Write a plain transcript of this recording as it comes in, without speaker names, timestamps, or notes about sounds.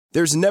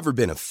There's never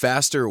been a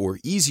faster or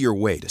easier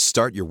way to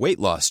start your weight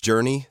loss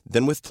journey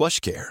than with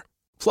PlushCare.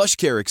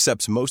 PlushCare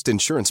accepts most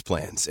insurance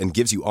plans and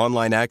gives you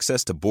online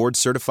access to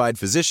board-certified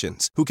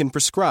physicians who can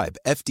prescribe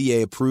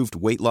FDA-approved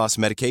weight loss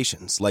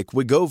medications like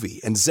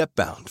Wegovy and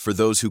Zepbound for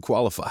those who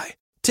qualify.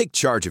 Take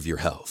charge of your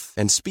health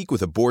and speak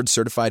with a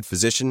board-certified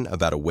physician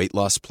about a weight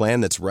loss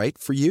plan that's right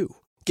for you.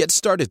 Get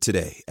started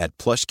today at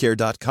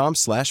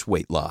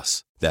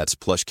plushcare.com/weight-loss. That's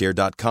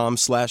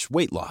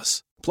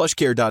plushcare.com/weight-loss.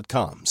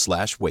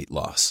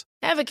 plushcare.com/weight-loss.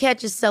 Ever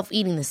catch yourself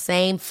eating the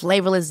same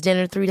flavorless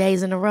dinner 3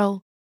 days in a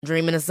row?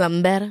 Dreaming of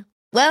something better?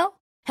 Well,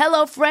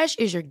 HelloFresh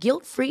is your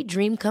guilt-free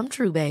dream come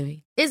true,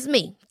 baby. It's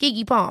me,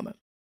 Keke Palmer.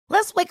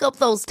 Let's wake up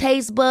those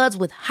taste buds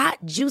with hot,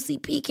 juicy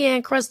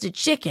pecan-crusted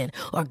chicken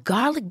or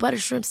garlic butter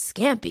shrimp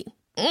scampi.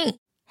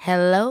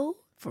 Hello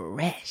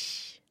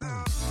Fresh.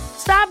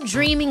 Stop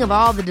dreaming of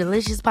all the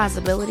delicious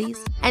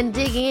possibilities and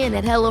dig in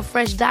at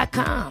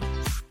HelloFresh.com.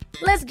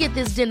 Let's get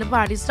this dinner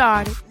party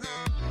started.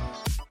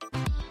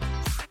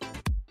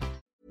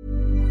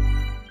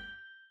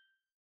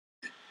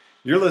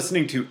 You're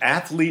listening to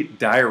Athlete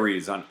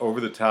Diaries on Over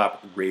the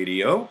Top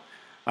Radio.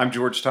 I'm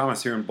George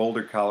Thomas here in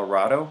Boulder,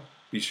 Colorado.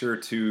 Be sure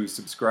to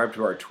subscribe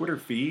to our Twitter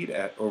feed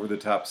at Over the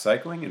Top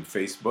Cycling and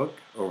Facebook,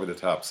 Over the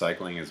Top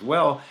Cycling as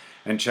well.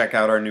 And check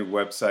out our new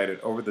website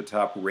at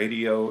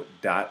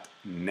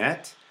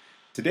overthetopradio.net.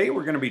 Today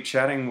we're going to be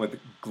chatting with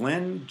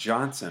Glenn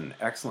Johnson,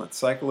 excellent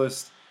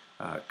cyclist,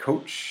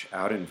 coach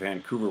out in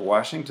Vancouver,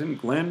 Washington.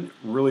 Glenn,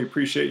 really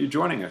appreciate you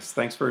joining us.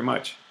 Thanks very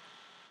much.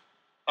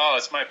 Oh,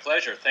 it's my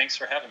pleasure. Thanks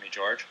for having me,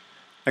 George.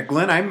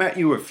 Glenn, I met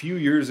you a few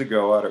years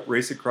ago out at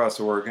Race Across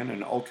Oregon,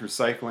 an ultra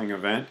cycling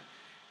event,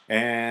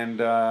 and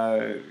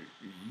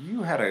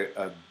you had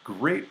a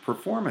great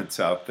performance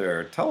out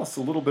there. Tell us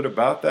a little bit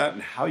about that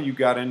and how you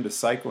got into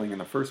cycling in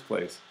the first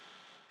place.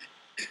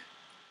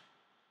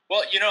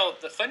 Well,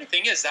 the funny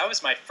thing is that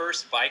was my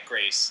first bike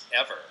race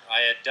ever. I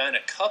had done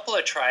a couple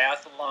of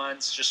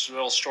triathlons, just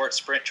little short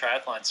sprint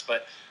triathlons,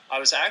 but I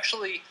was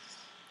actually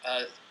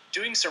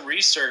doing some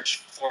research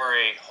for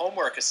a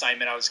homework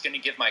assignment I was going to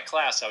give my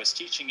class. I was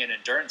teaching an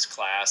endurance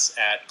class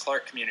at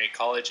Clark Community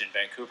College in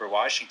Vancouver,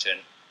 Washington,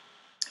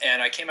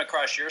 and I came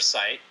across your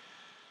site,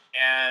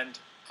 and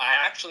I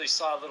actually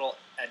saw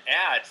an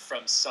ad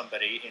from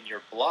somebody in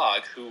your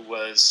blog who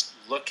was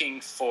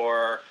looking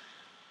for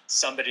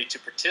somebody to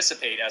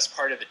participate as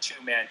part of a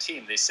two-man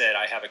team. They said,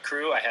 I have a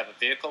crew, I have a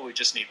vehicle, we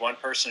just need one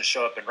person to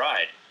show up and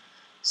ride.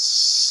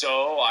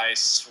 So I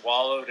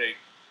swallowed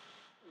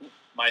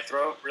my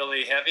throat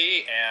really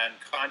heavy and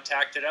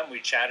contacted him. We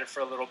chatted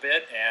for a little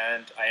bit,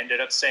 and I ended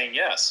up saying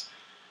yes.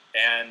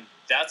 And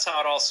that's how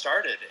it all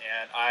started.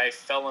 And I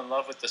fell in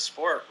love with the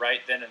sport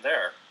right then and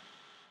there.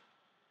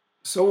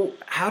 So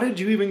how did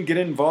you even get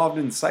involved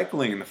in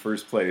cycling in the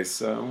first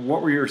place?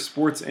 What were your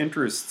sports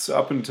interests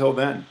up until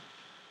then?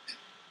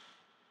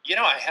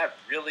 I had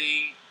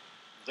really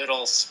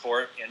little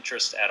sport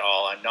interest at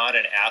all. I'm not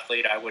an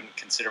athlete. I wouldn't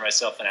consider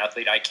myself an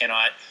athlete. I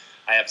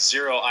have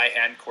zero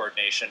eye-hand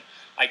coordination.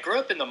 I grew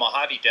up in the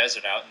Mojave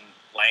Desert out in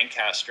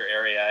Lancaster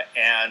area,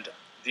 and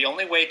the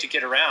only way to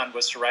get around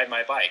was to ride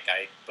my bike.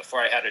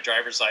 Before I had a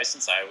driver's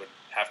license, I would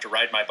have to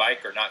ride my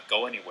bike or not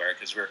go anywhere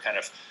because we were kind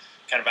of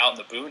out in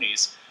the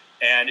boonies.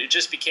 And it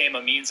just became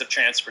a means of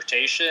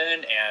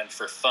transportation and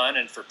for fun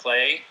and for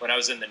play. When I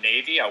was in the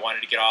Navy, I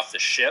wanted to get off the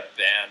ship,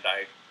 and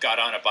I got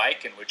on a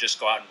bike and would just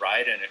go out and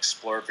ride and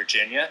explore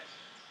Virginia.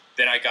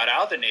 Then I got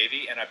out of the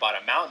Navy and I bought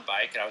a mountain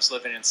bike, and I was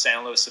living in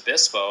San Luis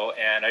Obispo,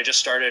 and I just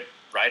started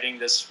riding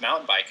this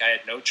mountain bike. I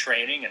had no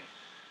training and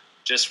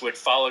just would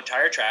follow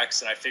tire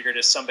tracks, and I figured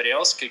if somebody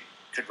else could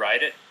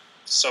ride it,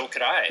 so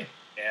could I.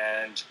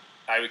 And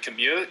I would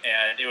commute,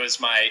 and it was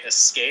my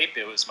escape,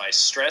 it was my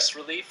stress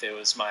relief, it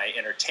was my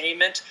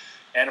entertainment,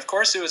 and of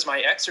course it was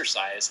my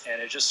exercise,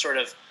 and it just sort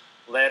of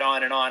led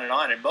on and on and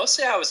on. And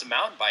mostly I was a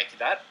mountain bike.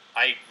 That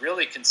I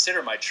really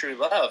consider my true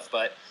love,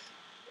 but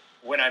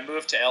when I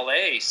moved to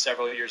LA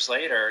several years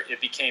later, it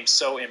became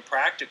so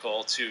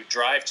impractical to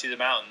drive to the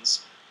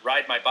mountains,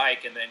 ride my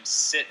bike, and then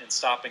sit and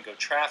stop and go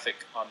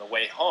traffic on the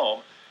way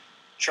home.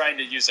 Trying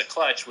to use a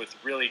clutch with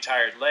really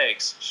tired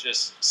legs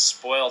just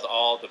spoiled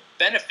all the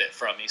benefit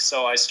from me.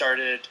 So I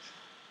started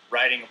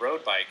riding a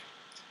road bike.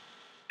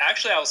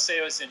 Actually, I'll say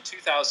it was in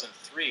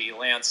 2003.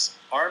 Lance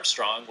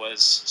Armstrong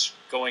was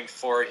going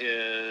for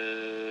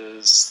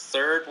his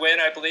third win,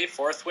 I believe,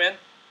 fourth win.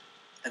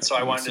 And so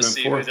I wanted to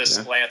see who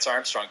this Lance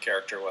Armstrong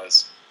character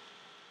was.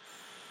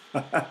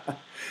 So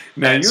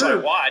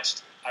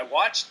I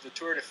watched the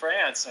Tour de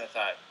France, and I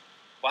thought,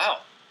 wow,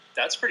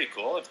 that's pretty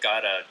cool. I've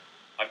got a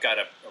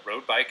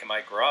road bike in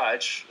my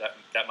garage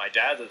that my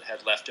dad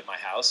had left at my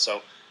house.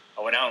 So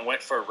I went out and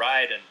went for a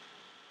ride, and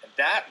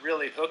that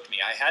really hooked me.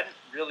 I hadn't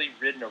really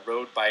ridden a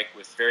road bike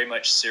with very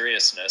much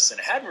seriousness,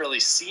 and I hadn't really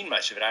seen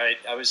much of it.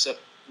 I was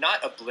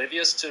not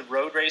oblivious to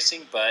road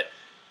racing, but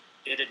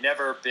it had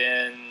never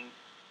been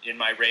in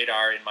my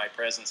radar, in my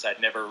presence. I'd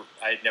never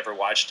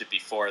watched it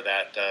before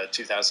that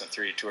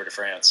 2003 Tour de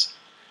France.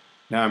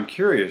 Now I'm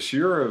curious,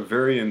 you're a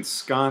very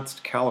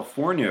ensconced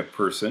California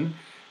person.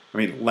 I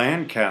mean,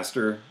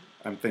 Lancaster,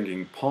 I'm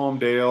thinking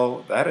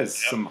Palmdale. That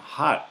is Yep. some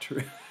hot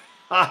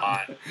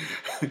Hot.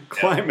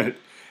 climate.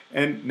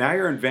 And now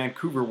you're in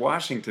Vancouver,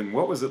 Washington.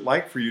 What was it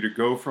like for you to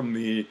go from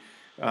the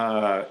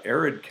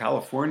arid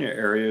California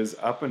areas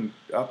up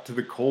to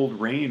the cold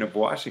rain of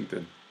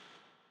Washington?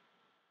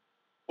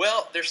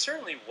 Well, there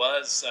certainly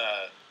was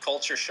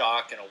culture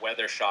shock and a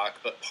weather shock,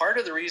 but part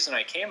of the reason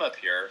I came up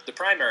here, the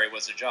primary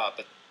was a job,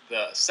 but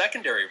the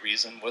secondary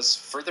reason was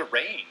for the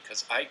rain,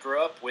 because I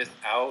grew up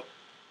without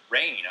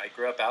rain. I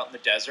grew up out in the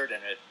desert,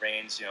 and it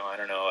rains, I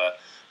don't know,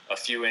 a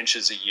few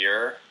inches a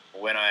year.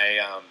 When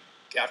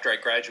after I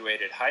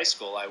graduated high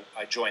school,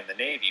 I joined the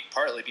Navy,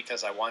 partly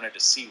because I wanted to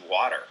see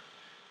water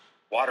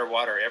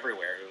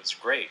everywhere. It was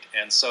great.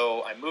 And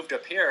so I moved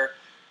up here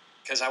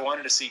because I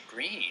wanted to see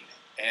green,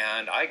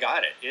 and I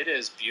got it. It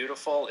is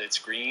beautiful. It's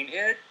green.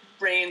 It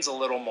rains a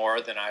little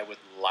more than I would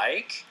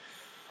like,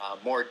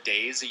 more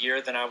days a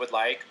year than I would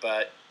like,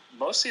 but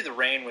mostly the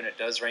rain, when it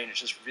does rain, is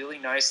just really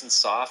nice and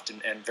soft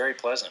and very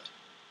pleasant.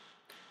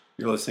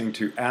 You're listening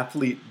to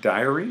Athlete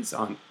Diaries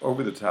on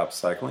Over the Top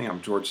Cycling.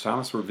 I'm George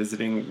Thomas. We're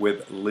visiting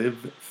with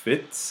Live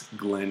Fit's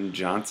Glenn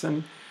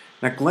Johnson.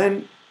 Now,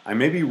 Glenn, I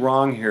may be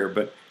wrong here,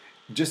 but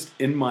just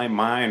in my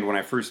mind, when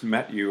I first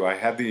met you, I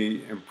had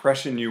the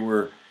impression you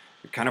were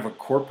kind of a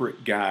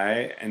corporate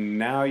guy, and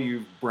now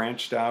you've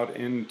branched out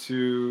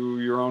into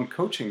your own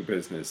coaching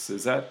business.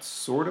 Is that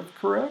sort of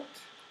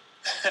correct?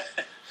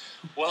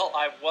 Well,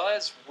 I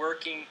was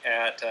working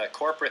at a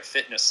corporate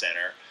fitness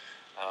center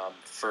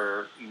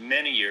for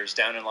many years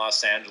down in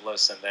Los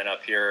Angeles and then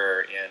up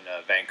here in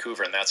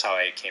Vancouver, and that's how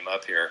I came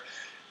up here.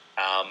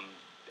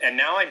 And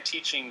now I'm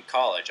teaching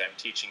college. I'm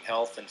teaching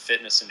health and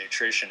fitness and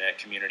nutrition at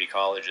community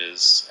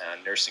colleges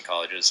and nursing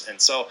colleges. And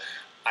so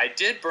I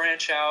did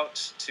branch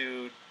out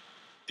to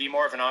be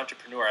more of an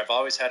entrepreneur. I've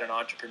always had an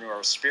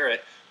entrepreneurial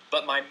spirit,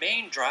 but my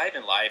main drive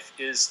in life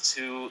is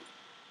to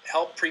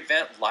help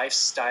prevent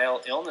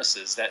lifestyle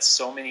illnesses that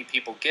so many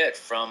people get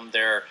from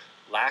their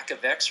lack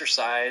of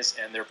exercise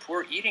and their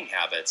poor eating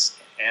habits.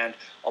 And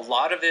a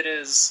lot of it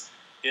is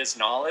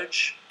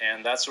knowledge,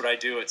 and that's what I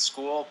do at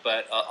school,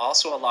 but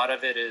also a lot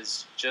of it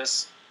is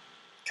just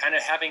kind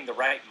of having the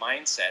right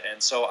mindset.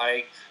 And so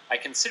I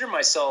consider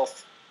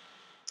myself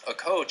a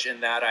coach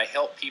in that I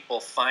help people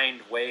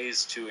find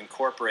ways to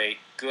incorporate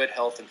good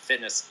health and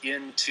fitness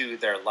into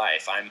their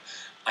life.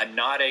 I'm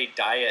not a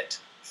diet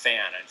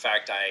fan. In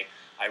fact,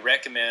 I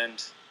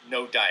recommend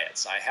no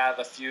diets. I have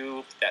a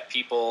few that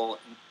people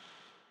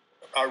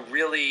are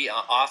really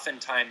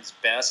oftentimes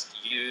best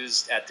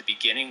used at the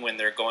beginning when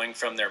they're going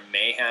from their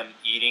mayhem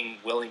eating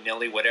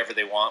willy-nilly whatever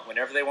they want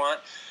whenever they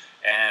want,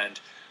 and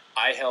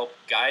I help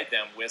guide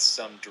them with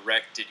some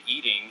directed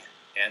eating,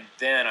 and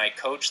then I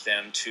coach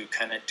them to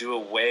kind of do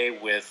away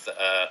with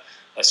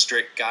a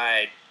strict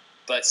guide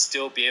but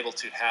still be able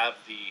to have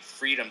the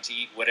freedom to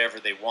eat whatever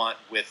they want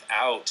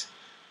without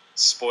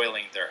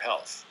spoiling their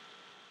health.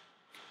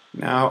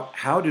 Now,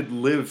 how did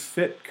Live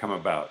Fit come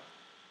about?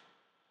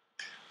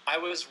 I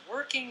was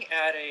working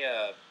at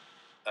a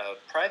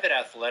private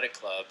athletic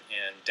club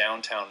in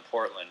downtown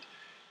Portland,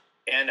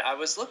 and I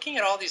was looking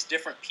at all these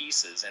different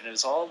pieces, and it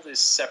was all these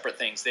separate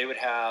things. They would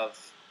have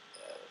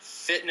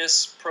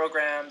fitness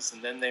programs,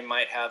 and then they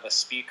might have a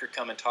speaker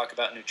come and talk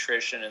about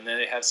nutrition, and then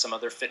they have some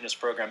other fitness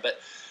program, but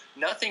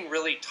nothing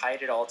really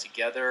tied it all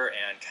together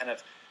and kind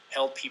of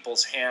held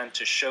people's hand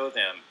to show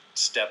them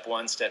step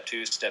 1, step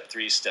 2, step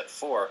 3, step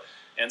 4.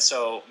 And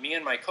so me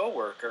and my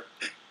coworker,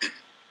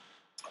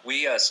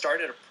 we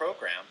started a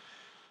program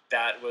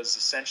that was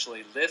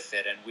essentially Live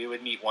Fit, and we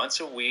would meet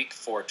once a week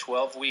for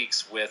 12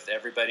 weeks with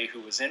everybody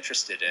who was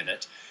interested in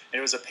it. And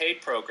it was a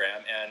paid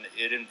program, and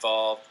it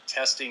involved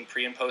testing,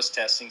 pre and post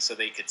testing, so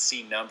they could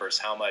see numbers,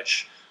 how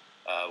much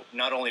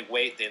not only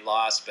weight they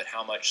lost, but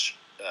how much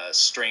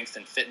strength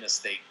and fitness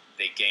they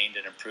gained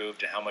and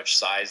improved, and how much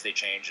size they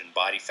changed, and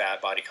body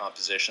fat, body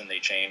composition they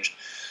changed.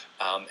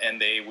 And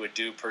they would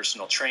do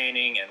personal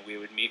training, and we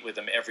would meet with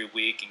them every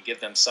week and give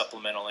them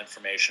supplemental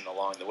information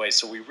along the way.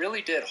 So we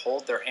really did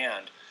hold their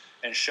hand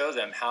and show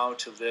them how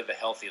to live a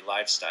healthy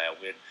lifestyle.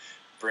 We'd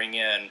bring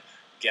in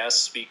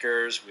guest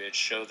speakers. We'd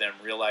show them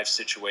real life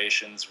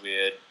situations.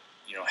 We'd,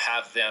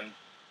 have them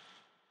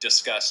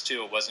discuss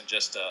too. It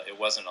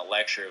wasn't a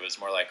lecture. It was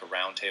more like a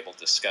roundtable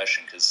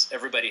discussion, because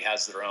everybody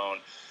has their own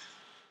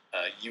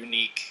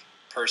unique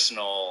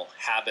personal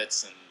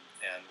habits and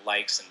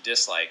likes and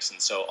dislikes,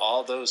 and so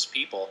all those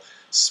people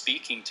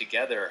speaking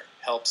together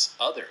helps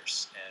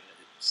others, and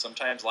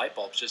sometimes light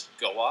bulbs just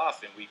go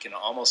off, and we can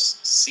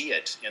almost see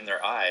it in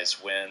their eyes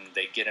when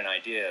they get an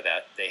idea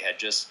that they had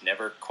just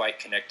never quite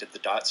connected the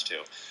dots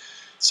to.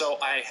 So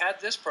I had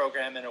this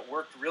program, and it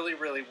worked really,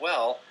 really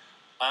well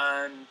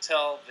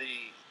until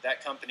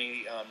that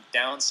company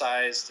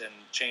downsized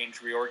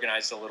and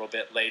reorganized a little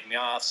bit, laid me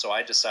off. So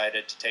I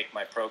decided to take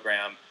my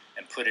program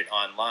and put it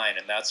online,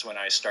 and that's when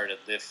I started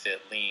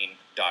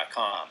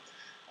LiveFitLean.com.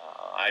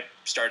 I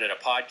started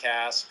a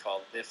podcast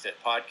called Live Fit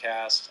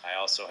Podcast. I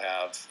also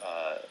have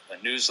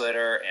a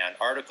newsletter and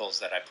articles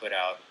that I put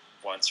out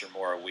once or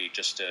more a week,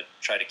 just to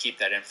try to keep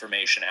that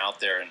information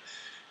out there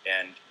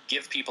and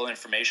give people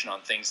information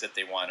on things that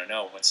they want to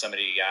know. When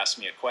somebody asks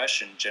me a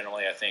question,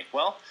 generally I think,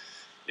 well,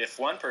 if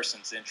one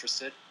person's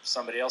interested,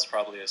 somebody else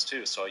probably is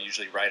too. So I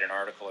usually write an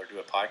article or do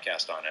a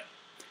podcast on it.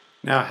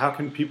 Now, how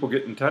can people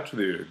get in touch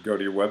with you? Go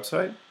to your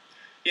website?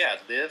 Yeah,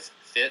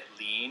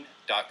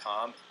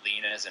 livefitlean.com,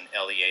 lean as in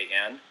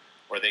Lean,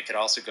 or they could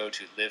also go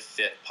to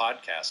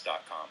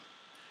livefitpodcast.com.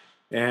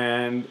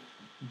 And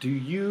do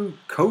you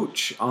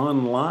coach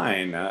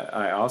online?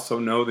 I also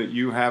know that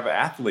you have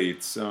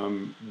athletes.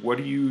 What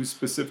do you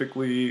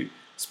specifically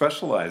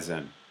specialize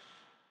in?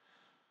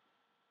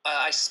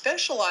 I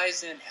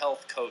specialize in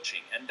health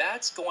coaching, and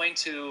that's going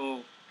to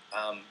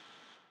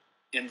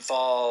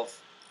involve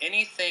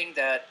anything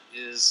that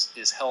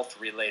is health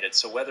related.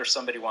 So whether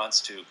somebody wants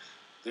to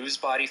lose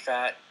body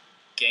fat,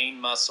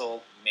 gain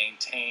muscle,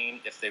 maintain,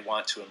 if they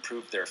want to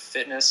improve their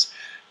fitness.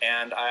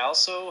 And I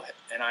also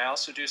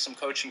do some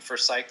coaching for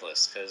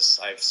cyclists, because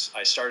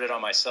I started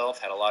on myself,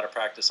 had a lot of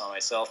practice on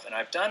myself, and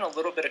I've done a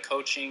little bit of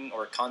coaching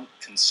or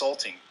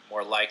consulting,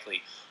 more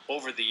likely,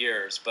 over the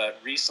years. But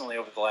recently,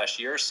 over the last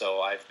year or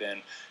so, I've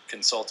been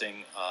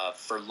consulting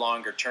for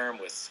longer term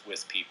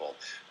with people.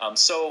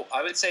 So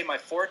I would say my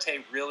forte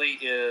really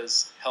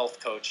is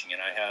health coaching,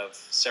 and I have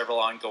several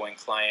ongoing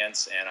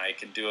clients, and I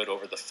can do it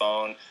over the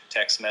phone,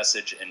 text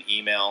message, and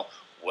email,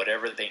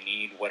 whatever they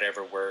need,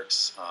 whatever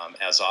works,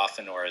 as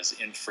often or as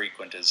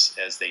infrequent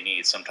as they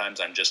need. Sometimes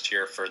I'm just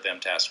here for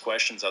them to ask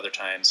questions. Other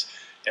times,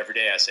 every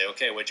day I say,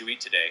 okay, what'd you eat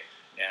today?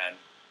 And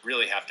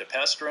really have to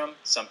pester them.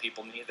 Some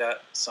people need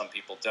that, some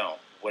people don't,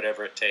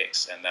 whatever it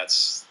takes. And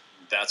that's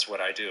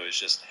what I do, is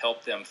just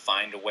help them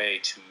find a way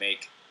to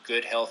make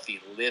good, healthy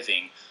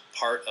living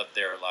part of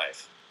their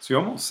life. So you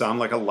almost sound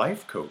like a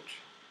life coach.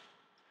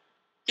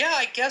 Yeah,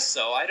 I guess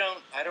so. I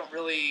don't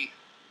really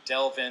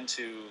delve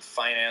into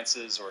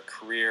finances or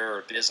career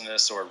or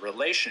business or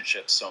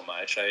relationships so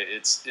much.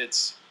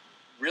 It's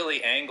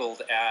really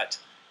angled at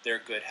their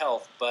good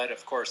health, but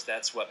of course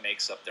that's what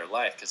makes up their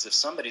life. Because if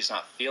somebody's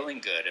not feeling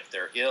good, if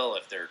they're ill,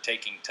 if they're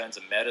taking tons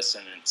of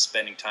medicine and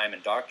spending time in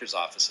doctor's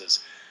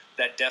offices,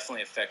 that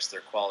definitely affects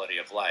their quality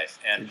of life.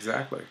 And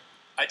exactly,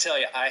 I tell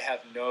you, I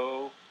have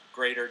no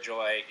greater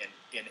joy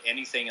in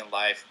anything in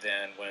life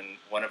than when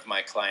one of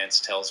my clients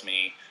tells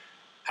me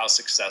how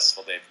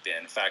successful they've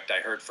been. In fact, I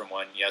heard from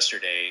one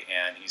yesterday,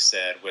 and he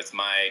said, with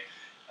my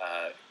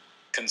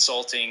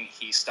consulting,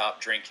 he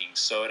stopped drinking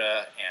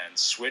soda and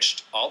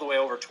switched all the way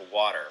over to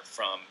water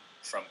from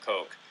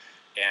Coke.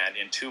 And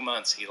in 2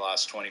 months, he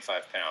lost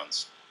 25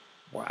 pounds.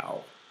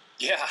 Wow.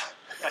 Yeah.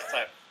 I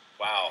thought,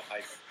 wow,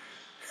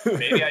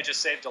 maybe I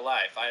just saved a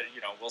life.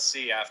 We'll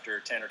see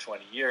after 10 or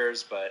 20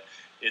 years, but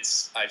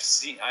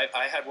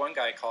I had one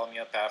guy call me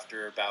up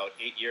after about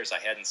 8 years. I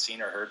hadn't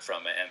seen or heard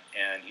from him.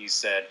 And he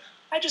said,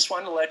 I just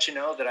wanted to let you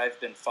know that I've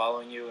been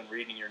following you and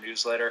reading your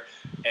newsletter,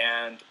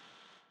 and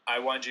I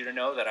wanted you to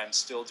know that I'm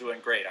still doing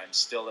great. I'm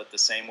still at the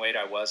same weight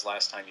I was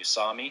last time you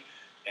saw me,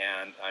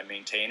 and I'm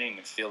maintaining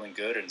and feeling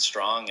good and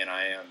strong, and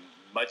I am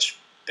much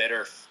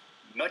better,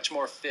 much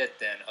more fit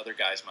than other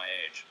guys my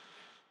age.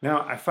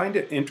 Now, I find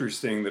it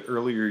interesting that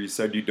earlier you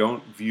said you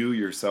don't view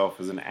yourself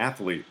as an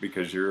athlete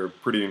because you're a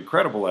pretty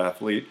incredible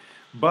athlete,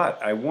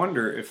 but I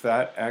wonder if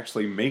that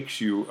actually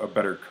makes you a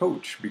better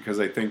coach, because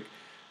I think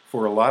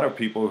for a lot of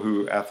people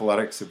who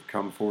athletics have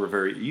come for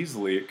very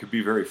easily, it could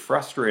be very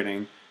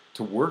frustrating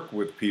to work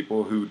with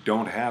people who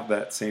don't have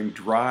that same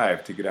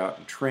drive to get out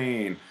and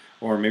train,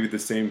 or maybe the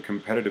same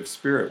competitive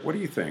spirit. What do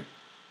you think?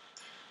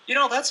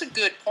 That's a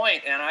good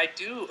point, and I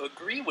do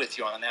agree with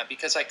you on that,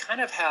 because I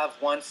kind of have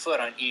one foot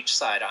on each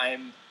side.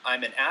 I'm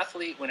an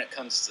athlete when it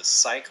comes to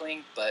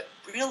cycling, but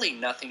really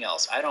nothing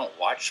else. I don't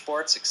watch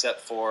sports except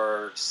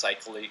for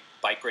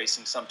bike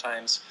racing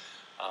sometimes.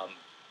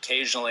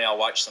 Occasionally I'll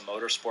watch some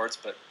motorsports,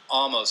 but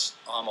almost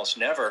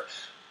never.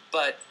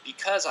 But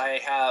because I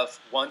have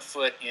one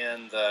foot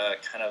in the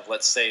kind of,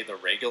 let's say, the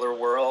regular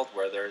world,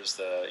 where there's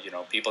the,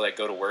 people that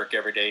go to work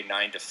every day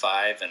 9 to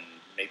 5 and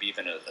maybe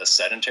even a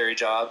sedentary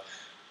job,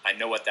 I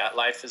know what that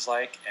life is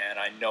like, and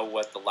I know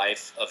what the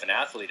life of an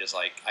athlete is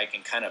like. I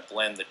can kind of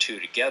blend the two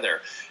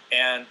together.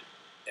 And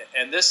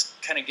this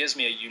kind of gives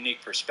me a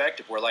unique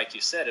perspective where, like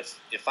you said,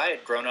 if I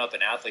had grown up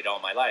an athlete all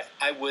my life,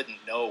 I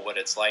wouldn't know what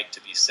it's like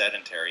to be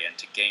sedentary and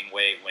to gain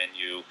weight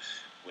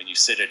when you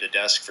sit at a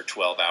desk for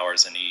 12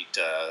 hours and eat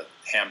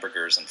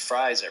hamburgers and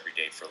fries every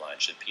day for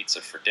lunch and pizza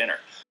for dinner.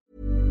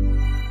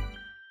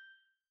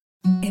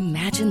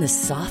 Imagine the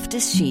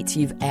softest sheets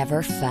you've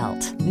ever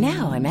felt.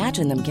 Now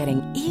imagine them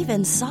getting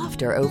even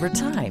softer over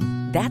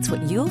time. That's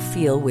what you'll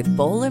feel with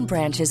Boll &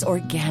 Branch's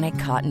organic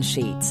cotton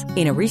sheets.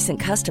 In a recent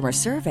customer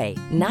survey,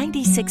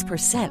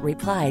 96%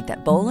 replied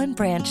that Boll &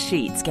 Branch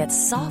sheets get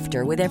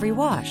softer with every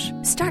wash.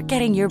 Start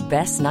getting your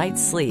best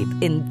night's sleep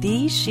in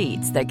these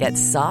sheets that get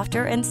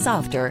softer and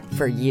softer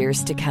for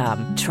years to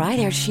come. Try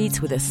their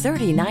sheets with a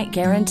 30-night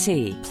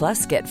guarantee.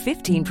 Plus, get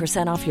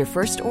 15% off your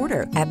first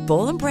order at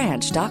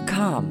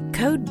bollandbranch.com.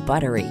 Code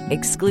BUTTERY.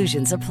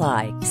 Exclusions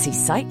apply. See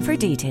site for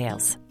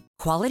details.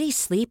 Quality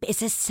sleep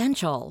is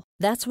essential.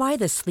 That's why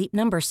the Sleep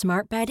Number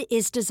Smart Bed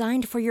is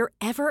designed for your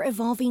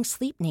ever-evolving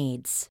sleep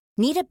needs.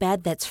 Need a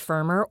bed that's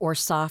firmer or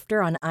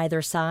softer on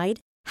either side?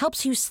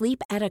 Helps you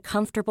sleep at a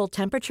comfortable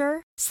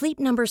temperature? Sleep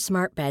Number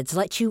Smart Beds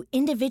let you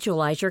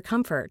individualize your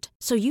comfort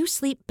so you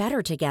sleep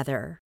better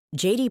together.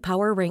 J.D.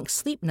 Power ranks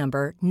Sleep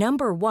Number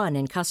number 1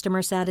 in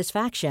customer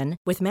satisfaction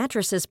with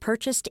mattresses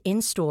purchased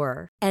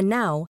in-store. And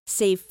now,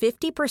 save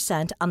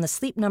 50% on the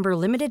Sleep Number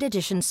Limited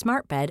Edition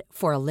Smart Bed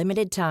for a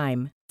limited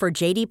time. For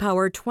J.D.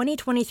 Power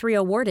 2023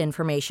 award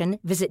information,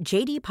 visit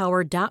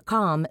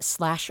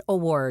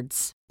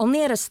jdpower.com/awards.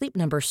 Only at a Sleep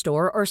Number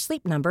store or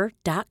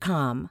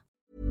sleepnumber.com.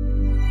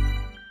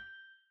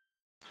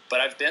 But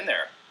I've been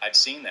there. I've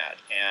seen that.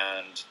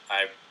 And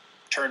I've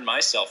turned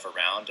myself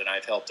around, and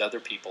I've helped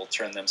other people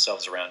turn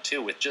themselves around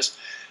too with just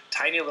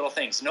tiny little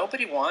things.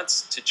 Nobody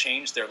wants to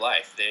change their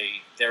life.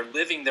 They're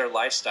living their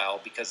lifestyle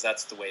because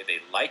that's the way they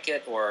like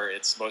it, or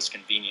it's most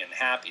convenient and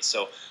happy.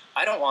 So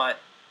I don't want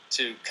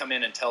to come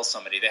in and tell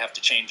somebody they have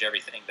to change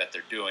everything that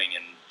they're doing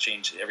and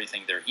change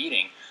everything they're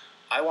eating.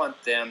 I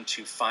want them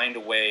to find a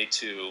way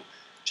to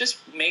just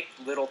make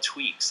little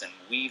tweaks and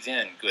weave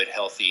in good,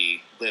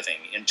 healthy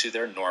living into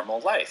their normal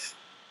life.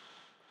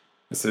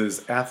 This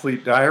is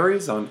Athlete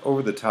Diaries on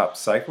Over the Top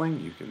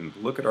Cycling. You can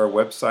look at our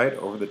website,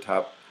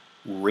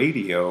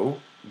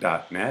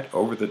 overthetopradio.net,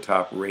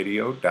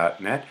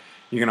 overthetopradio.net.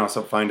 You can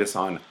also find us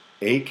on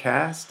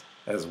Acast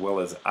as well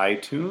as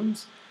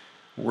iTunes.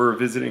 We're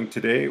visiting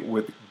today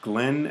with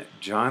Glenn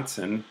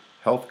Johnson,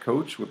 health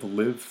coach with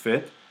Live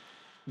Fit.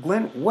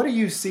 Glenn, what do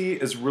you see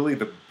as really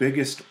the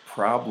biggest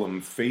problem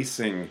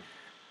facing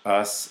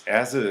us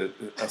as a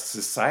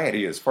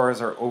society as far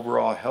as our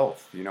overall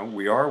health? You know,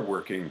 we are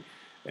working,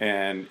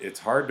 and it's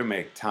hard to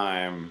make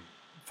time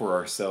for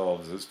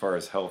ourselves as far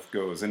as health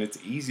goes, and it's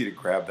easy to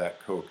grab that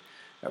Coke.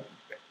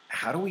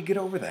 How do we get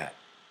over that?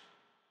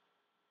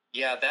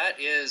 Yeah, that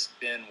has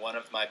been one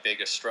of my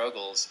biggest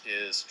struggles,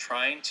 is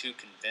trying to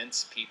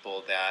convince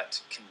people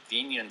that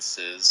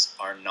conveniences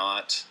are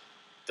not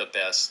the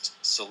best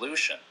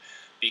solution.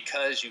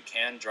 Because you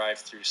can drive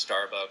through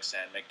Starbucks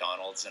and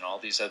McDonald's and all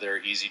these other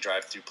easy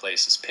drive-through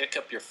places, pick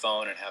up your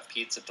phone and have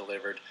pizza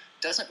delivered,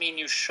 doesn't mean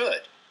you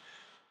should.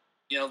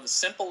 You know, the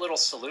simple little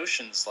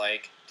solutions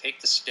like take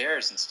the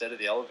stairs instead of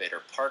the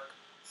elevator, park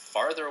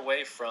farther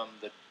away from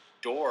the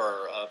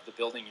door of the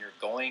building you're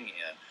going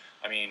in.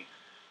 I mean,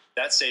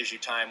 that saves you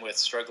time with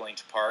struggling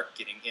to park,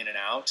 getting in and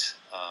out,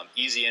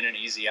 easy in and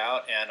easy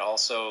out, and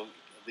also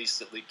at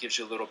least it gives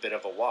you a little bit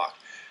of a walk.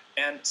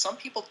 And some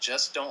people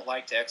just don't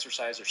like to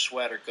exercise or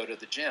sweat or go to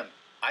the gym.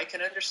 I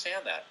can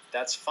understand that.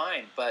 That's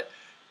fine, but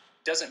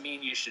doesn't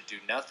mean you should do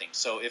nothing.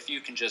 So if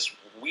you can just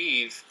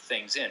weave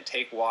things in,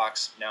 take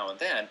walks now and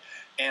then,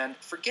 and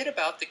forget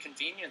about the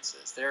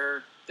conveniences.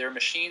 They're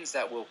machines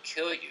that will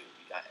kill you.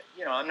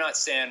 You know, I'm not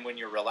saying when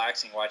you're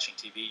relaxing watching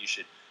TV you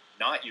should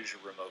not use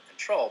your remote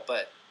control,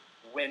 but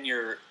when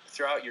you're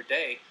throughout your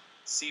day,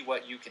 see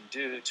what you can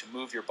do to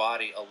move your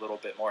body a little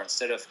bit more.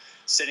 Instead of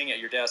sitting at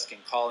your desk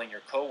and calling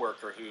your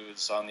coworker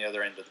who's on the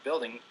other end of the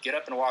building, get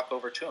up and walk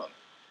over to him.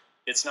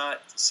 It's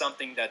not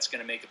something that's going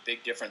to make a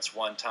big difference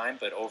one time,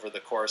 but over the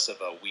course of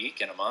a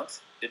week and a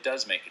month, it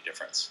does make a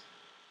difference.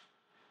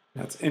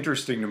 That's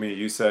interesting to me.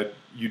 You said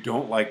you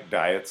don't like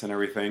diets and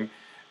everything.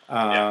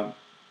 Yeah.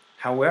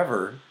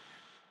 However,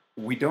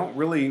 we don't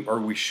really, or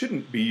we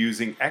shouldn't be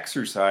using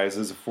exercise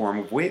as a form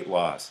of weight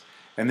loss.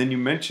 And then you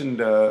mentioned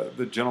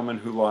the gentleman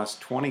who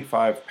lost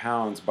 25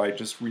 pounds by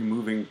just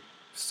removing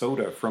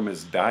soda from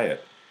his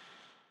diet.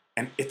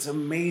 And it's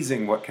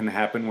amazing what can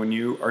happen when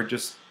you are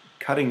just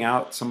cutting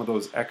out some of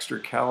those extra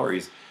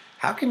calories.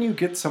 How can you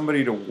get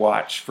somebody to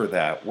watch for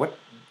that?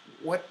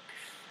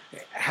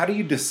 How do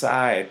you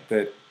decide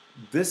that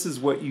this is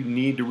what you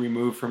need to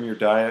remove from your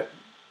diet?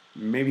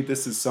 Maybe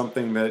this is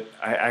something that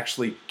I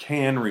actually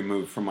can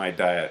remove from my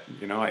diet.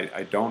 You know,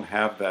 I don't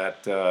have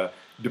that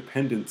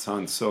dependence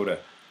on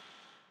soda.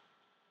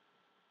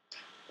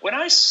 When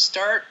I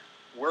start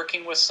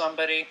working with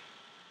somebody,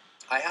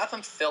 I have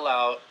them fill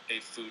out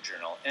a food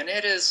journal, and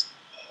it is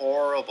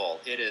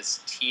horrible. It is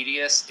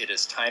tedious. It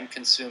is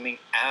time-consuming.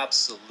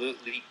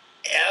 Absolutely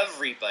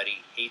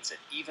everybody hates it,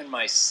 even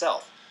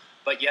myself.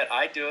 But yet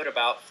I do it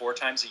about 4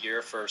 times a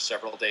year for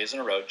several days in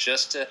a row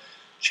just to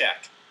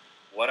check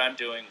what I'm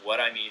doing, what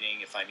I'm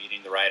eating, if I'm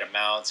eating the right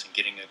amounts and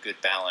getting a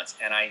good balance.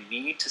 And I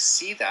need to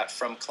see that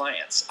from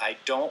clients. I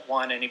don't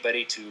want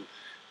anybody to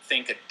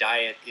think a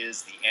diet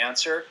is the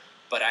answer,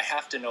 but I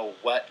have to know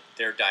what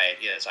their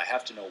diet is. I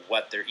have to know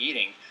what they're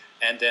eating,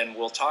 and then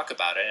we'll talk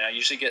about it. And I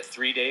usually get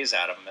 3 days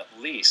out of them at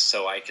least,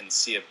 so I can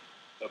see a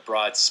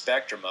broad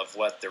spectrum of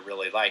what they're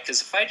really like.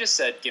 Because if I just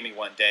said, give me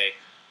 1 day,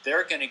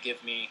 they're going to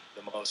give me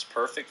the most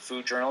perfect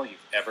food journal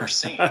you've ever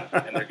seen.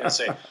 And they're going to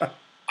say,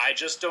 I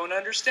just don't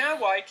understand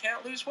why I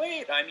can't lose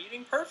weight. I'm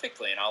eating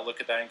perfectly. And I'll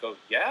look at that and go,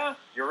 yeah,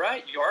 you're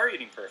right. You are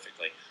eating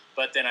perfectly.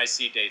 But then I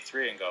see day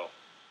 3 and go,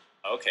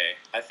 okay,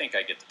 I think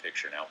I get the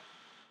picture now.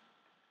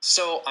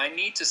 So I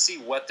need to see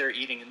what they're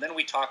eating, and then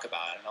we talk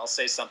about it. And I'll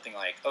say something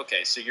like,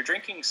 okay, so you're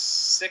drinking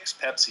 6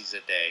 Pepsis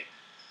a day.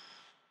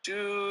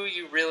 Do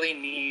you really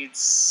need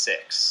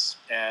 6?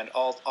 And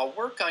I'll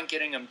work on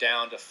getting them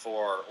down to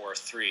 4 or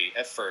 3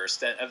 at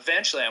first, and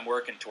eventually I'm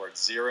working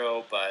towards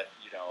 0, but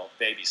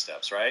baby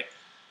steps, right?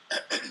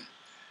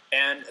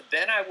 And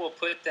then I will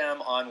put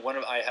them on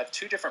I have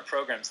 2 different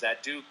programs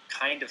that do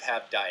kind of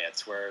have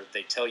diets where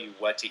they tell you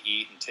what to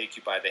eat and take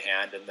you by the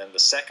hand. And then the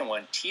second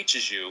one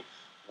teaches you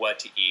what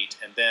to eat,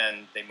 and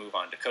then they move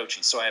on to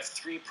coaching. So I have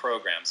 3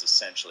 programs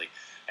essentially.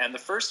 And the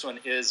first one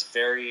is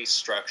very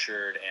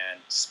structured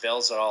and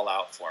spells it all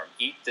out for them.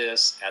 Eat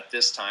this at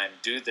this time,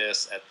 do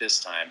this at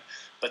this time.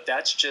 But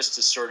that's just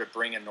to sort of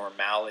bring a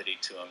normality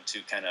to them,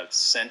 to kind of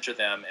center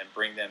them and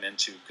bring them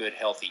into good,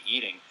 healthy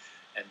eating.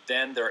 And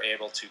then they're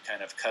able to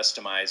kind of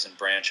customize and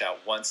branch out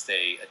once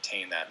they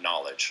attain that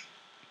knowledge.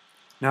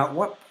 Now, at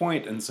what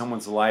point in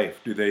someone's life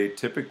do they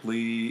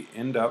typically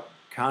end up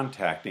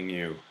contacting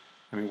you?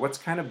 I mean, what's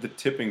kind of the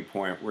tipping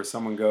point where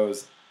someone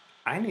goes,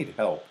 I need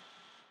help?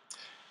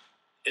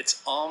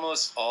 It's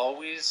almost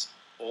always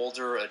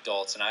older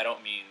adults, and I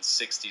don't mean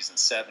 60s and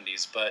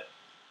 70s, but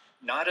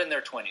not in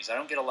their 20s. I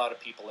don't get a lot of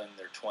people in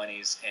their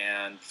 20s,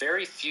 and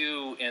very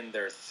few in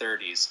their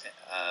 30s.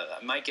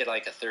 I might get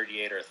like a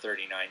 38 or a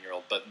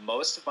 39-year-old, but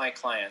most of my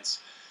clients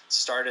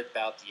start at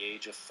about the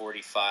age of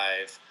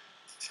 45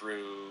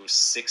 through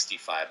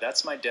 65.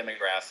 That's my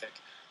demographic.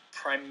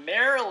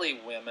 Primarily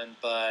women,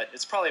 but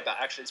it's probably about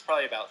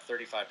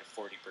 35 to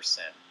 40%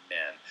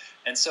 men.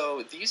 And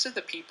so these are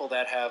the people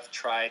that have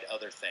tried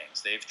other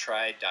things. They've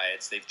tried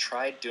diets, they've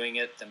tried doing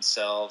it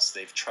themselves,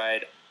 they've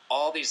tried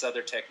all these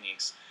other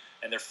techniques,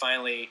 and they're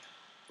finally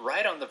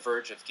right on the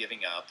verge of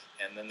giving up.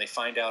 And then they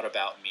find out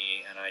about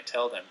me, and I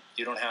tell them,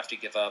 you don't have to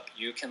give up.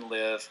 You can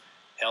live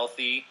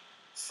healthy,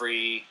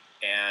 free,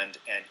 and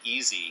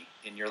easy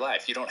in your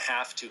life. You don't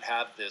have to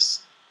have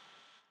this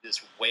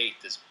weight,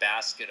 this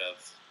basket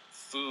of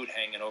food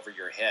hanging over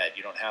your head.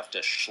 You don't have to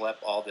schlep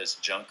all this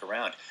junk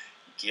around.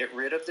 Get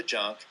rid of the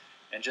junk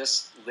and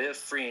just live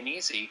free and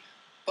easy.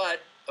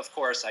 But of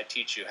course, I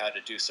teach you how to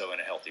do so in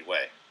a healthy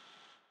way.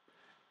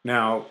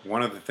 Now,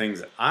 one of the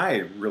things I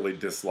really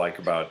dislike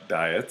about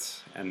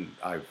diets, and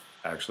I've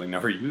actually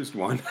never used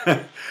one,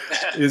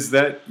 is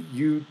that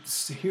you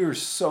hear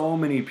so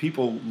many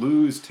people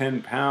lose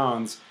 10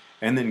 pounds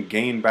and then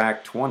gain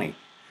back 20.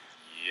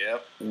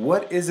 Yep.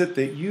 What is it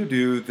that you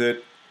do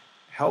that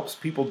helps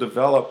people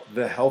develop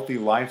the healthy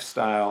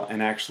lifestyle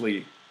and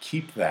actually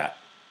keep that?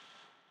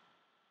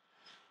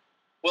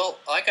 Well,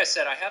 like I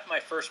said, I have my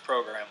first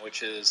program,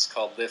 which is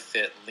called Live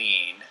Fit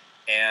Lean,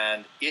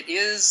 and it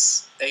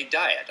is a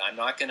diet. I'm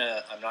not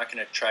gonna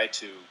try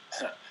to,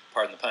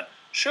 pardon the pun,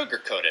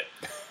 sugarcoat it.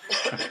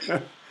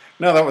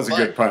 No, that was a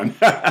good pun.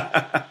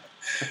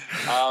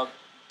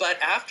 But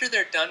after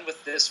they're done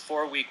with this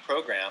 4-week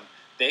program,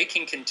 they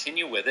can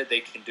continue with it.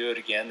 They can do it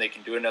again. They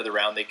can do another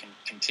round. They can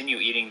continue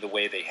eating the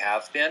way they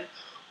have been.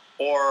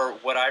 Or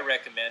what I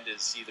recommend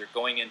is either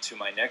going into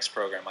my next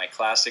program, my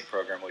classic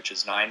program, which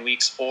is 9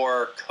 weeks,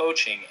 or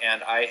coaching,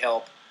 and I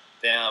help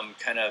them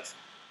kind of,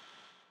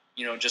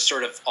 just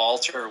sort of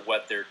alter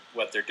what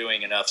they're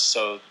doing enough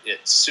so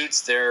it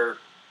suits their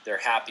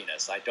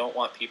happiness. I don't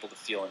want people to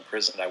feel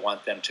imprisoned. I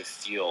want them to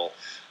feel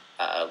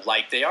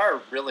like they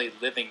are really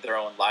living their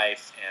own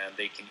life and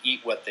they can eat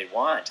what they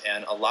want.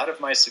 And a lot of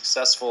my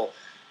successful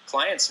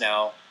clients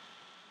now,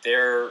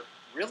 they're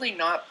really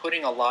not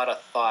putting a lot of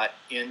thought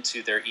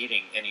into their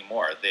eating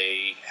anymore.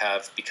 They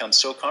have become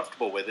so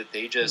comfortable with it,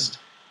 they just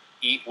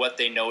eat what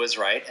they know is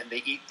right, and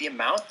they eat the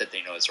amount that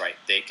they know is right.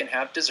 They can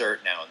have dessert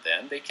now and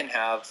then. They can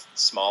have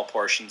small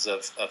portions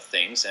of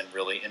things and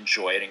really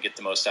enjoy it and get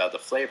the most out of the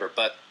flavor.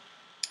 But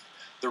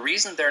the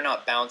reason they're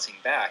not bouncing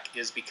back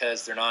is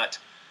because they're not,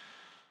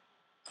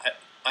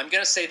 I'm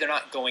going to say they're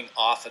not going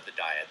off of the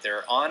diet.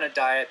 They're on a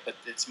diet, but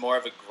it's more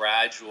of a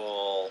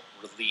gradual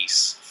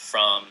release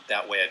from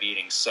that way of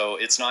eating. So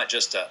it's not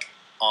just a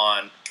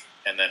on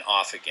and then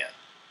off again.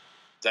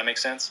 Does that make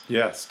sense?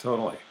 Yes,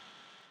 totally.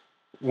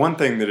 One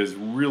thing that is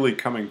really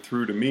coming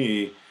through to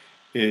me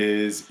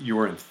is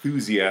your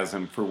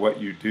enthusiasm for what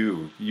you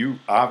do. You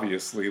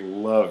obviously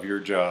love your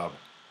job.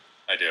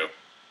 I do.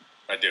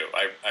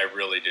 I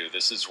really do.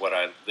 This is what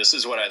I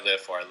live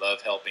for. I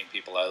love helping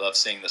people. I love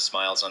seeing the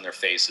smiles on their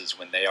faces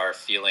when they are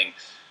feeling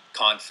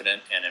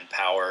confident and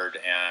empowered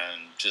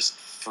and just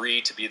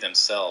free to be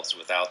themselves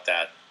without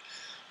that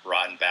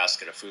rotten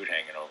basket of food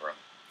hanging over them.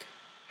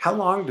 How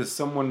long does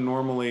someone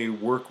normally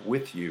work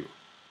with you?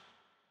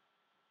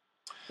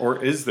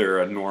 Or is there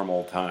a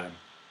normal time?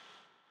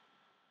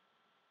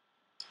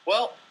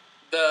 Well,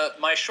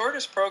 my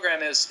shortest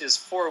program is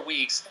 4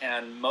 weeks,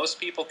 and most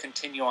people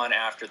continue on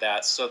after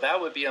that. So that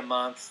would be a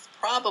month.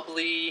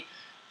 Probably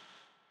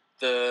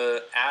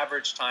the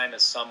average time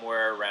is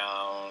somewhere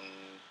around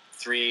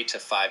 3 to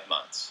 5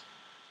 months.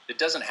 It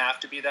doesn't have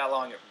to be that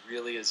long. It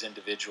really is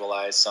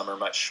individualized. Some are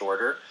much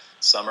shorter.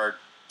 Some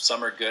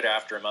are good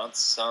after a month.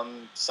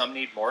 Some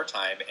need more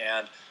time.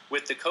 And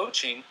with the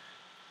coaching,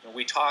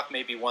 we talk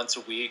maybe once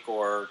a week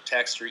or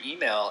text or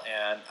email,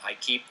 and I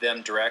keep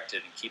them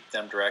directed.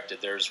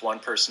 There's one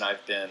person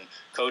I've been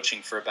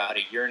coaching for about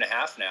 1.5 years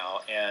now,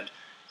 and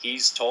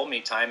he's told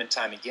me time and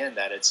time again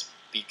that it's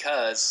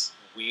because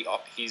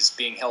he's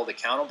being held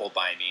accountable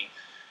by me.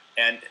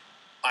 And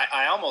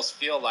I almost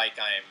feel like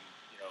I'm,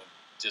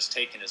 just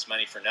taking his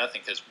money for nothing,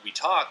 because we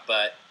talk,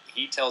 but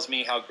he tells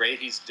me how great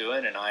he's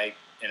doing, and I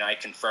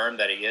confirm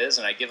that he is,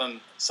 and I give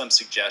him some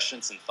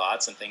suggestions and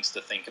thoughts and things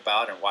to think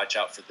about and watch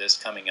out for this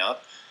coming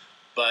up.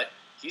 But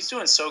he's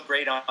doing so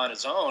great on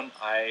his own,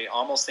 I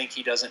almost think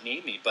he doesn't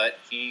need me. But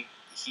he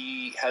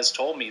has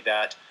told me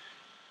that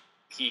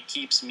he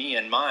keeps me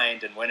in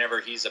mind, and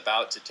whenever he's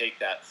about to take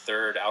that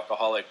third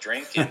alcoholic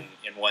drink in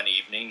one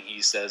evening,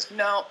 he says,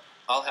 "No,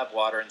 I'll have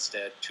water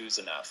instead. Two's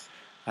enough."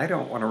 I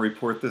don't want to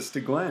report this to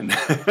Glenn. And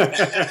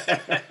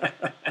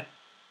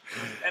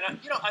I'm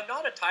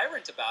not a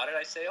tyrant about it.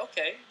 I say,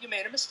 okay, you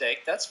made a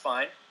mistake. That's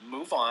fine.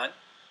 Move on.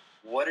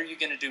 What are you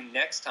going to do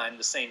next time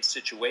the same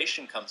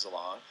situation comes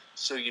along,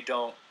 so you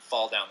don't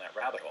fall down that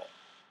rabbit hole?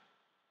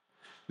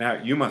 Now,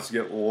 you must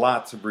get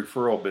lots of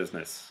referral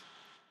business.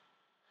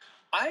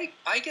 I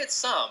get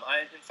some.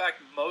 In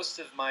fact, most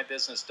of my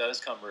business does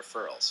come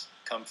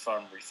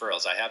from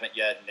referrals. I haven't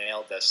yet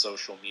nailed the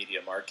social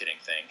media marketing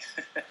thing.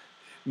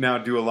 Now,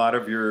 do a lot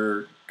of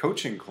your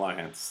coaching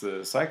clients,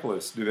 the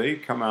cyclists, do they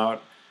come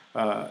out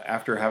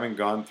after having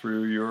gone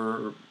through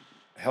your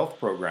health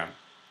program?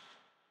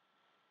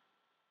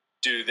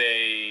 Do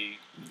they?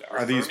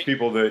 Are these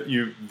people that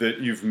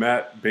you've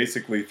met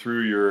basically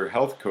through your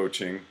health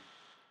coaching,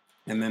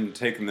 and then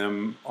taken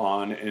them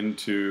on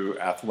into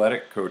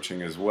athletic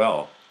coaching as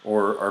well,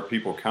 or are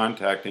people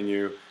contacting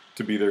you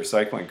to be their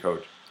cycling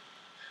coach?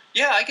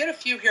 Yeah, I get a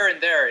few here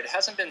and there. It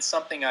hasn't been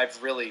something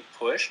I've really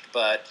pushed,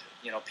 but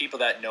people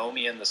that know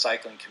me in the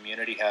cycling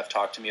community have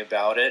talked to me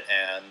about it,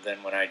 and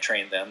then when I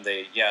train them,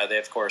 they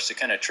of course, it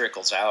kind of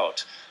trickles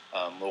out,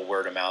 a little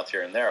word of mouth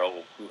here and there.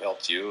 Oh, who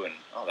helped you? And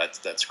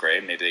that's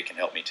great. Maybe they can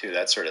help me too.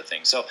 That sort of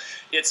thing. So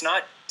it's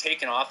not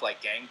taken off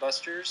like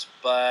gangbusters,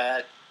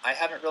 but I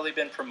haven't really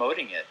been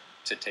promoting it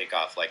to take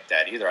off like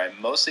that either. I've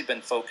mostly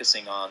been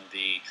focusing on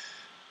the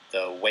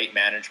weight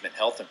management,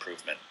 health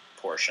improvement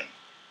portion.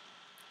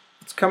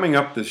 What's coming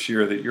up this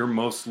year that you're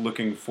most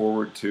looking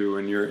forward to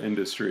in your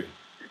industry?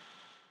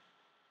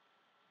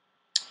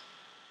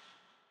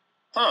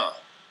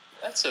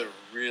 That's a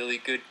really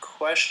good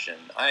question.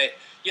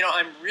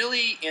 I'm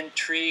really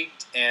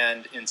intrigued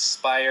and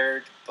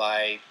inspired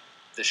by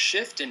the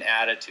shift in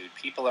attitude.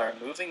 People are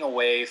moving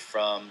away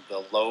from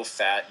the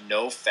low-fat,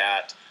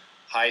 no-fat,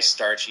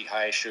 high-starchy,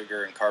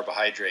 high-sugar and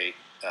carbohydrate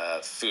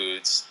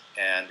foods,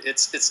 and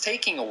it's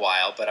taking a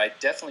while, but I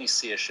definitely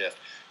see a shift.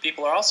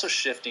 People are also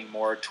shifting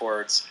more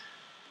towards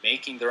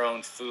making their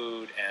own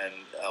food and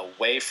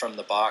away from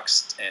the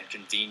boxed and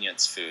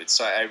convenience food.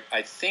 So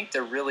I think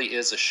there really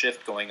is a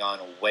shift going on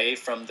away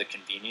from the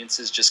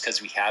conveniences. Just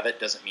because we have it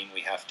doesn't mean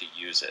we have to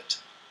use it.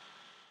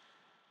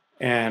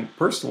 And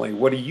personally,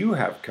 what do you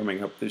have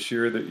coming up this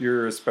year that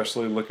you're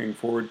especially looking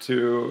forward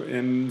to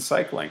in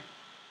cycling?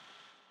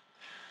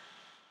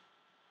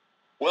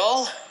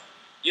 Well,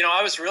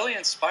 I was really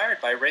inspired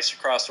by Race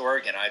Across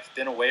Oregon. I've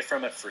been away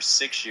from it for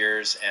 6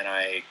 years, and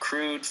I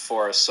crewed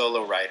for a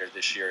solo rider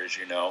this year, as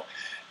you know.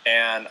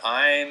 And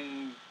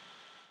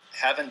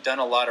haven't done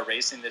a lot of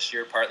racing this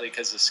year, partly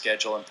because of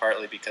schedule and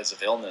partly because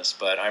of illness.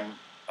 But I'm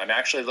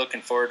actually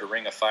looking forward to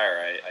Ring of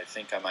Fire. I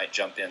think I might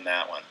jump in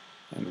that one.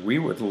 And we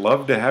would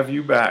love to have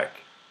you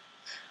back.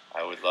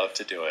 I would love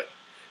to do it.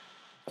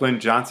 Glenn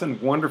Johnson,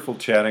 wonderful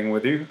chatting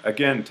with you.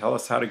 Again, tell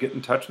us how to get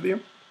in touch with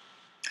you.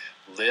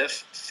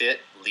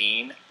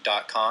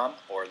 LiveFitLean.com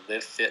or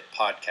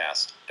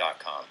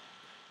LiveFitPodcast.com.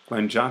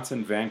 Glenn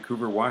Johnson,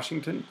 Vancouver,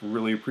 Washington.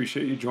 Really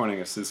appreciate you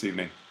joining us this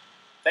evening.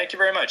 Thank you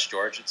very much,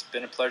 George. It's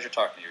been a pleasure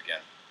talking to you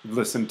again. You've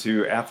listened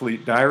to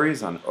Athlete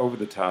Diaries on Over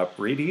the Top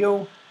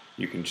Radio.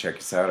 You can check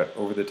us out at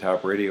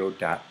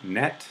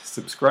overthetopradio.net.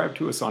 Subscribe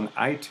to us on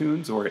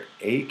iTunes or at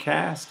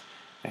Acast.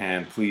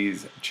 And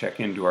please check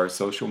into our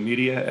social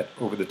media at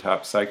Over the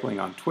Top Cycling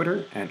on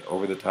Twitter and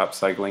Over the Top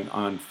Cycling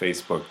on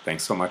Facebook.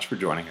 Thanks so much for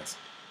joining us.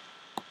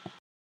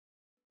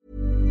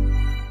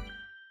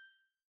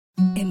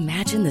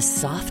 Imagine the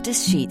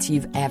softest sheets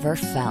you've ever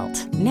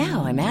felt.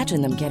 Now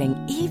imagine them getting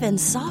even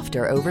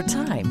softer over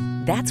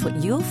time. That's what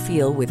you'll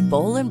feel with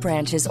Boll &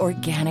 Branch's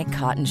organic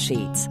cotton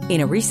sheets.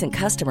 In a recent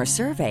customer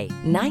survey,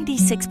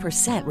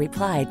 96%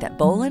 replied that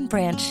Boll &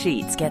 Branch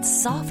sheets get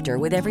softer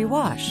with every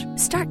wash.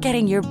 Start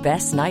getting your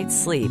best night's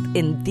sleep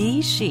in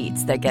these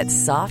sheets that get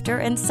softer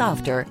and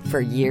softer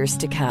for years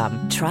to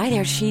come. Try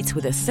their sheets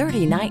with a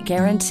 30-night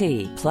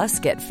guarantee. Plus,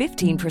 get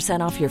 15%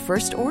 off your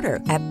first order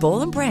at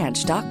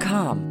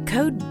BollandBranch.com.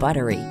 Code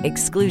BUTTERY.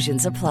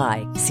 Exclusions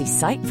apply. See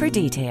site for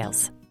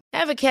details.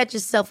 Ever catch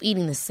yourself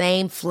eating the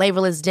same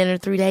flavorless dinner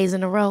 3 days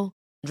in a row?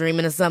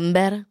 Dreaming of something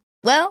better?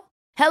 Well,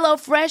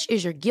 HelloFresh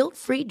is your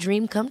guilt-free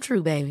dream come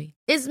true, baby.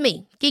 It's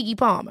me, Keke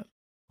Palmer.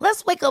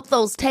 Let's wake up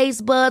those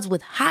taste buds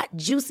with hot,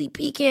 juicy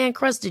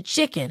pecan-crusted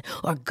chicken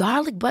or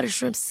garlic butter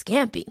shrimp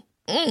scampi.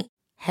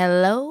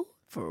 Hello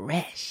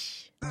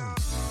Fresh.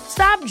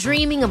 Stop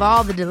dreaming of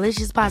all the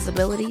delicious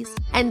possibilities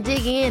and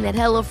dig in at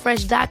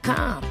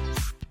HelloFresh.com.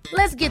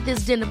 Let's get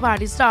this dinner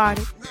party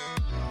started.